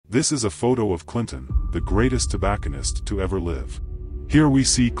This is a photo of Clinton, the greatest tobacconist to ever live. Here we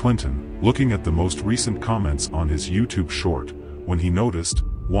see Clinton, looking at the most recent comments on his YouTube short, when he noticed,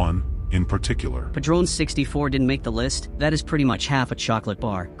 one, in particular. Padron 64 didn't make the list. That is pretty much half a chocolate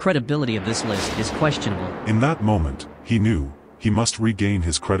bar. Credibility of this list is questionable. In that moment, he knew, he must regain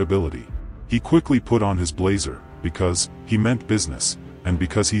his credibility. He quickly put on his blazer, because he meant business, and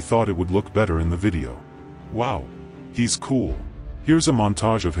because he thought it would look better in the video. Wow. He's cool. Here's a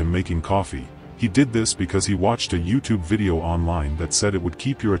montage of him making coffee. He did this because he watched a YouTube video online that said it would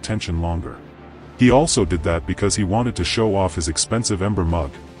keep your attention longer. He also did that because he wanted to show off his expensive Ember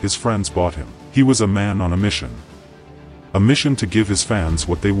mug his friends bought him. He was a man on a mission. A mission to give his fans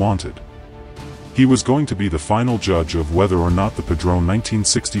what they wanted. He was going to be the final judge of whether or not the Padron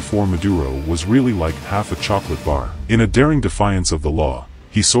 1964 Maduro was really like half a chocolate bar. In a daring defiance of the law,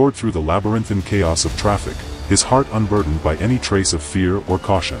 he soared through the labyrinthine chaos of traffic, his heart unburdened by any trace of fear or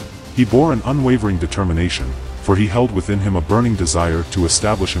caution. He bore an unwavering determination, for he held within him a burning desire to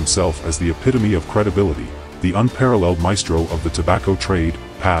establish himself as the epitome of credibility, the unparalleled maestro of the tobacco trade,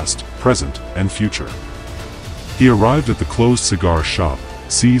 past, present, and future. He arrived at the closed cigar shop,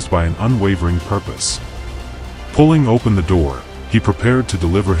 seized by an unwavering purpose. Pulling open the door, he prepared to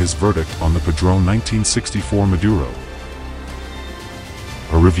deliver his verdict on the Padron 1964 Maduro.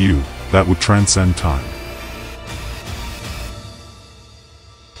 A review that would transcend time.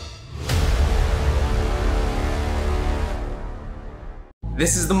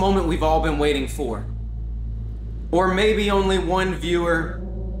 This is the moment we've all been waiting for. Or maybe only one viewer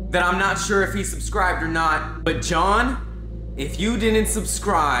that I'm not sure if he subscribed or not. But John, if you didn't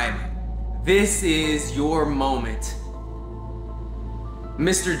subscribe, this is your moment.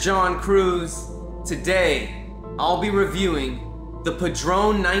 Mr. John Cruz, today I'll be reviewing the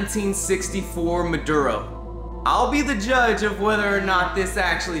Padron 1964 Maduro. I'll be the judge of whether or not this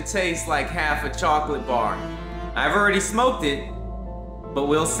actually tastes like half a chocolate bar. I've already smoked it, but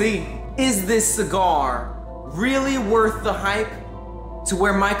we'll see. Is this cigar really worth the hype to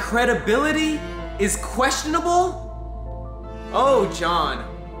where my credibility is questionable? Oh, John,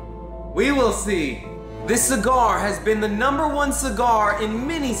 we will see. This cigar has been the #1 cigar in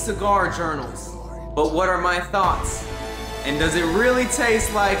many cigar journals. But what are my thoughts? And does it really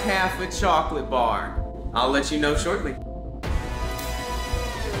taste like half a chocolate bar? I'll let you know shortly.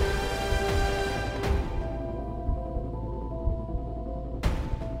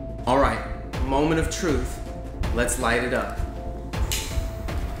 All right, moment of truth. Let's light it up.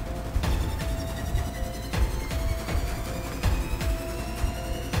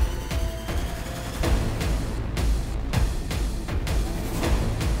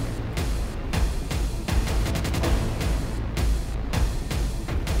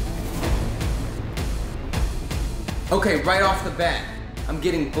 Okay, right off the bat, I'm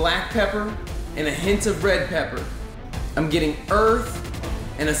getting black pepper and a hint of red pepper. I'm getting earth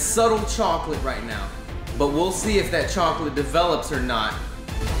and a subtle chocolate right now, but we'll see if that chocolate develops or not.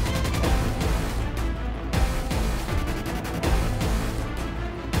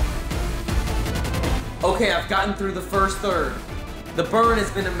 Okay, I've gotten through the first third. The burn has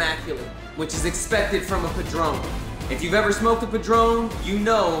been immaculate, which is expected from a Padron. If you've ever smoked a Padron, you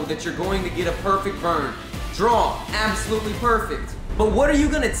know that you're going to get a perfect burn. Draw, absolutely perfect. But what are you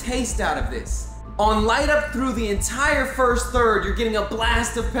gonna taste out of this? On light up through the entire first third, you're getting a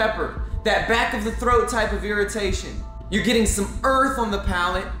blast of pepper, that back of the throat type of irritation. You're getting some earth on the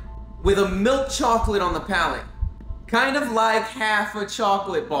palate with a milk chocolate on the palate. Kind of like half a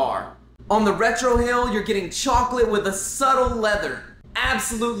chocolate bar. On the retro hill, you're getting chocolate with a subtle leather.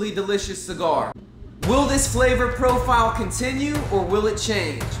 Absolutely delicious cigar. Will this flavor profile continue or will it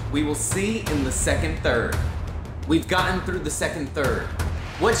change? We will see in the second third. We've gotten through the second third.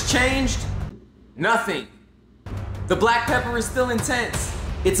 What's changed? Nothing. The black pepper is still intense.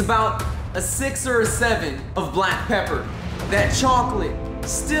 It's about a 6 or a 7 of black pepper. That chocolate,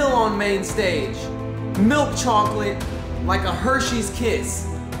 still on main stage. Milk chocolate, like a Hershey's Kiss.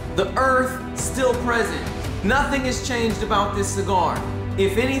 The earth, still present. Nothing has changed about this cigar.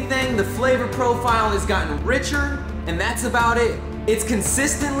 If anything, the flavor profile has gotten richer, and that's about it. It's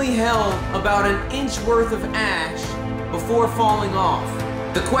consistently held about an inch worth of ash before falling off.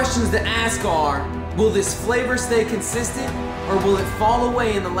 The questions to ask are, will this flavor stay consistent, or will it fall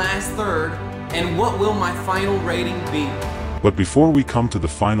away in the last third, and what will my final rating be? But before we come to the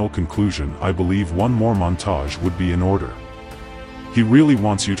final conclusion, I believe one more montage would be in order. He really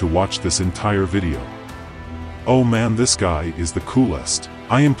wants you to watch this entire video. Oh man, this guy is the coolest.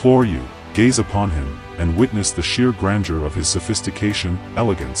 I implore you, gaze upon him, and witness the sheer grandeur of his sophistication,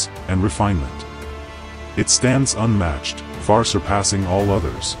 elegance, and refinement. It stands unmatched, far surpassing all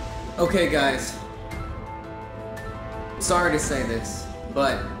others. Okay guys, sorry to say this,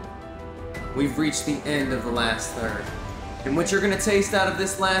 but we've reached the end of the last third. And what you're gonna taste out of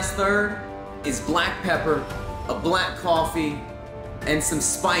this last third is black pepper, a black coffee, and some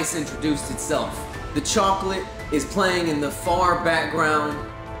spice introduced itself. The chocolate is playing in the far background.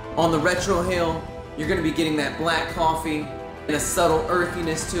 On the retrohale, you're gonna be getting that black coffee and a subtle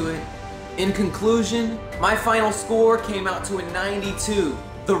earthiness to it. In conclusion, my final score came out to a 92.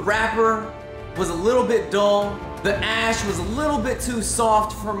 The wrapper was a little bit dull, the ash was a little bit too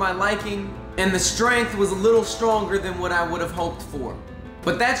soft for my liking, and the strength was a little stronger than what I would have hoped for.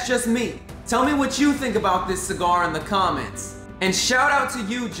 But that's just me. Tell me what you think about this cigar in the comments. And shout out to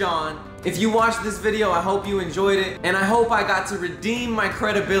you, John. If you watched this video, I hope you enjoyed it, and I hope I got to redeem my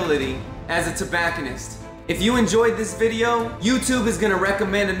credibility as a tobacconist. If you enjoyed this video, YouTube is gonna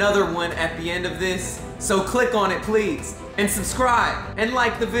recommend another one at the end of this, so click on it please, and subscribe, and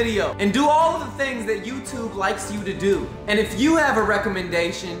like the video, and do all of the things that YouTube likes you to do. And if you have a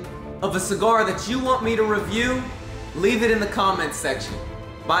recommendation of a cigar that you want me to review, leave it in the comments section.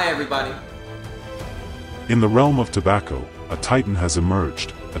 Bye everybody. In the realm of tobacco, a titan has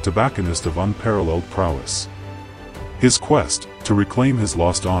emerged, a tobacconist of unparalleled prowess. His quest to reclaim his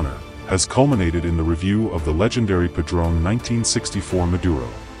lost honor has culminated in the review of the legendary Padron 1964 Maduro.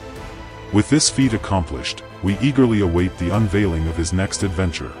 With this feat accomplished, we eagerly await the unveiling of his next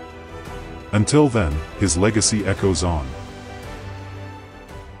adventure. Until then, his legacy echoes on.